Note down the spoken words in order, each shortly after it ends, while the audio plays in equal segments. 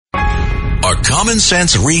A common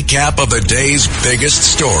sense recap of the day's biggest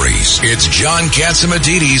stories. It's John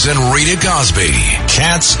Catsimatidis and Rita Cosby.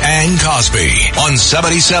 Katz and Cosby on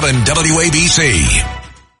 77 WABC.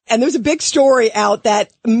 And there's a big story out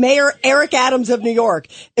that Mayor Eric Adams of New York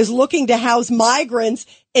is looking to house migrants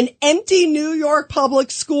in empty New York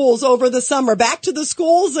public schools over the summer. Back to the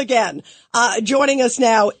schools again. Joining us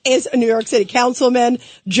now is a New York City Councilman,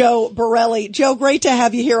 Joe Borelli. Joe, great to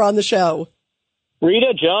have you here on the show.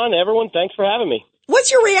 Rita, John, everyone, thanks for having me.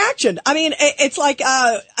 What's your reaction? I mean, it's like,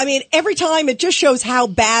 every time it just shows how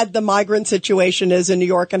bad the migrant situation is in New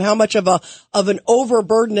York and how much of an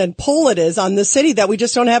overburden and pull it is on the city that we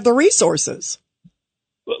just don't have the resources.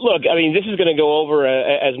 Look, I mean, this is going to go over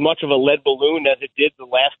as much of a lead balloon as it did the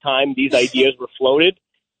last time these ideas were floated.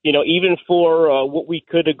 You know, even for what we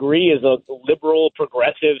could agree is a liberal,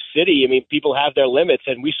 progressive city, I mean, people have their limits.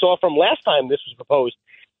 And we saw from last time this was proposed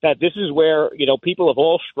that this is where, you know, people of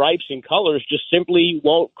all stripes and colors just simply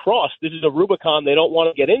won't cross. This is a Rubicon they don't want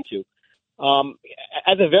to get into.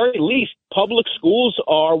 At the very least, public schools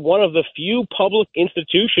are one of the few public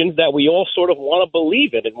institutions that we all sort of want to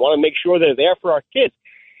believe in and want to make sure they're there for our kids.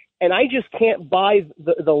 And I just can't buy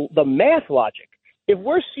the math logic. If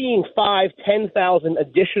we're seeing 5,000-10,000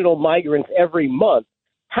 additional migrants every month,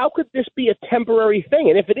 how could this be a temporary thing?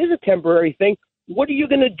 And if it is a temporary thing, what are you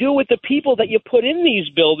going to do with the people that you put in these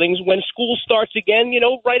buildings when school starts again, you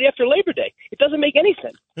know, right after Labor Day? It doesn't make any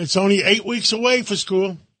sense. It's only 8 weeks away for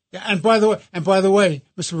school. Yeah, and by the way,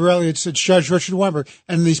 Mr. Borelli, it's Judge Richard Weinberg,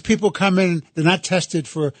 and these people come in, they're not tested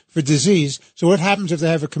for disease. So what happens if they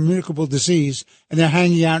have a communicable disease and they're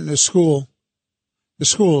hanging out in the schools?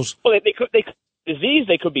 Well, they could disease,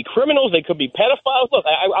 they could be criminals, they could be pedophiles. Look,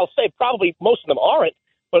 I'll say probably most of them aren't.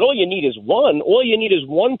 But all you need is one. All you need is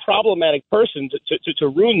one problematic person to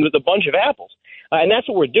ruin the bunch of apples. And that's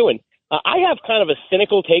what we're doing. I have kind of a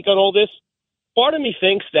cynical take on all this. Part of me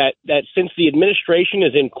thinks that since the administration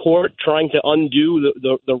is in court trying to undo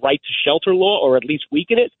the right to shelter law, or at least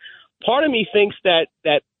weaken it, part of me thinks that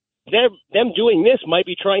them doing this might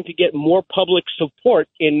be trying to get more public support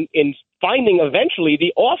in finding eventually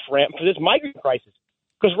the off-ramp for this migrant crisis.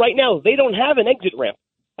 Because right now they don't have an exit ramp.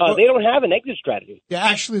 They don't have an exit strategy. Yeah,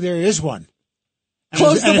 actually, there is one.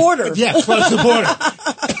 Close the border. Yeah, close the border.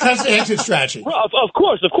 That's the exit strategy. Well, of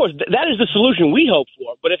course. That is the solution we hope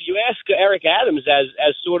for. But if you ask Eric Adams,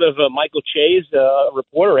 as sort of Michael Che's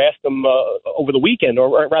reporter asked him over the weekend,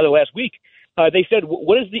 or rather last week, they said,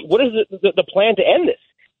 what is the plan to end this?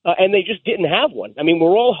 And they just didn't have one. I mean,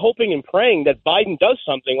 we're all hoping and praying that Biden does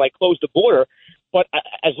something like close the border. But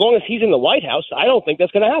as long as he's in the White House, I don't think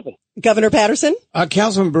that's going to happen. Governor Patterson?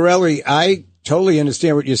 Councilman Borelli, I totally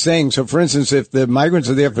understand what you're saying. So, for instance, if the migrants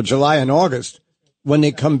are there for July and August, when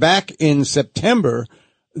they come back in September,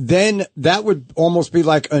 then that would almost be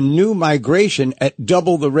like a new migration at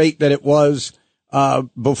double the rate that it was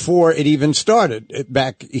before it even started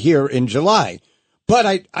back here in July.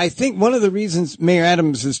 But I think one of the reasons Mayor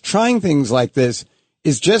Adams is trying things like this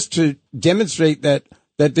is just to demonstrate that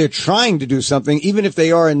they're trying to do something, even if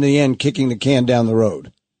they are in the end kicking the can down the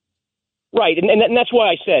road. Right, and that's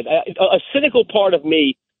why I said a cynical part of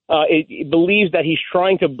me believes that he's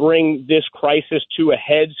trying to bring this crisis to a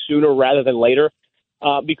head sooner rather than later,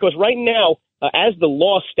 because right now, as the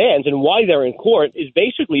law stands and why they're in court is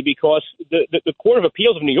basically because the Court of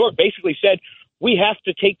Appeals of New York basically said we have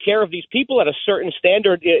to take care of these people at a certain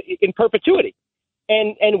standard in perpetuity.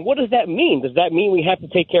 And what does that mean? Does that mean we have to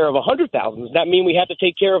take care of 100,000? Does that mean we have to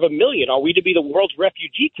take care of 1 million? Are we to be the world's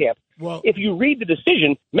refugee camp? Well, if you read the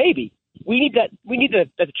decision, maybe we need that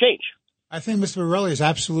to change. I think Mr. Borelli is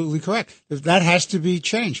absolutely correct. That has to be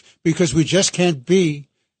changed because we just can't be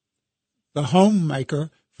the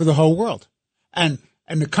homemaker for the whole world. And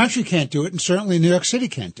the country can't do it, and certainly New York City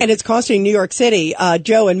can't do it. And it's costing New York City,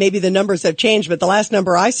 Joe, and maybe the numbers have changed, but the last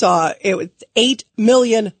number I saw, it was $8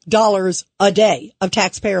 million a day of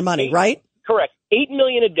taxpayer money, right? Correct. $8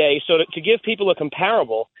 million a day. So to give people a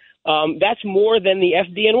comparable, that's more than the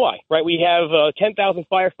FDNY, right? We have 10,000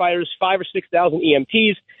 firefighters, 5,000 or 6,000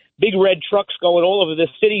 EMTs, big red trucks going all over the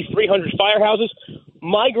city, 300 firehouses.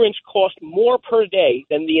 Migrants cost more per day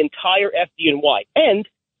than the entire FDNY. And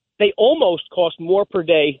they almost cost more per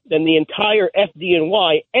day than the entire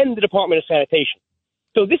FDNY and the Department of Sanitation.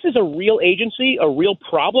 So this is a real agency, a real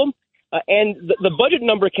problem. And the budget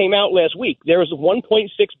number came out last week. There was $1.6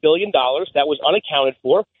 billion that was unaccounted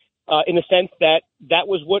for in the sense that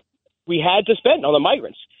was what we had to spend on the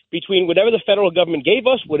migrants. Between whatever the federal government gave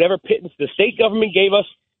us, whatever pittance the state government gave us,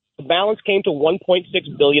 the balance came to $1.6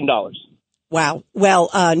 billion. Wow.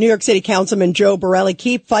 Well, New York City Councilman Joe Borelli,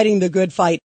 keep fighting the good fight.